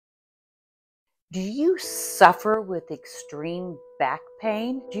Do you suffer with extreme back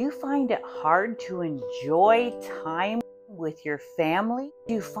pain? Do you find it hard to enjoy time with your family?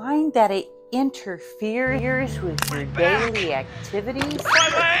 Do you find that it interferes with your daily activities?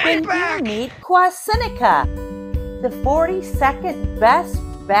 Then you need Quacinica, the 42nd best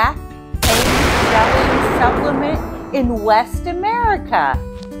back pain selling supplement in West America.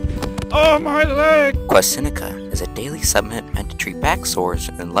 Oh, my leg! Quacinica is a daily supplement meant to treat back sores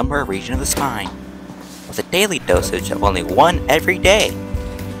in the lumbar region of the spine, with a daily dosage of only one every day.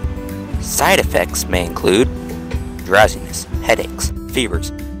 Side effects may include drowsiness, headaches,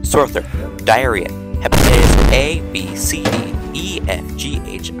 fevers, sore throat, diarrhea, hepatitis A, B, C, D, E, F, G,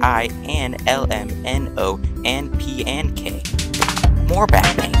 H, I, and L, M, N, O, and P, and K. More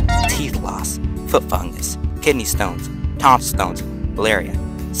back pain, teeth loss, foot fungus, kidney stones, tonsil stones, malaria,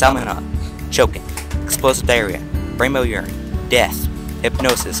 salmonella, choking, explosive diarrhea, rainbow urine, death,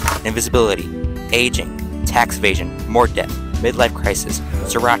 hypnosis, invisibility, aging, tax evasion, more death, midlife crisis,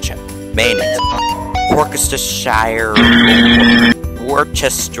 sriracha, mayonnaise, Worcestershire,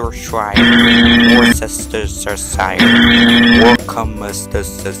 Worcestershire,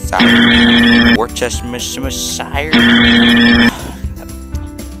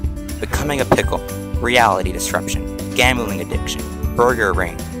 becoming a pickle, reality disruption, gambling addiction, burger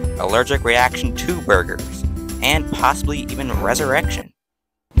ring, allergic reaction to burgers, and possibly even resurrection.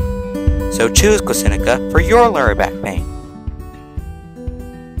 So choose Quacinica for your lower back pain.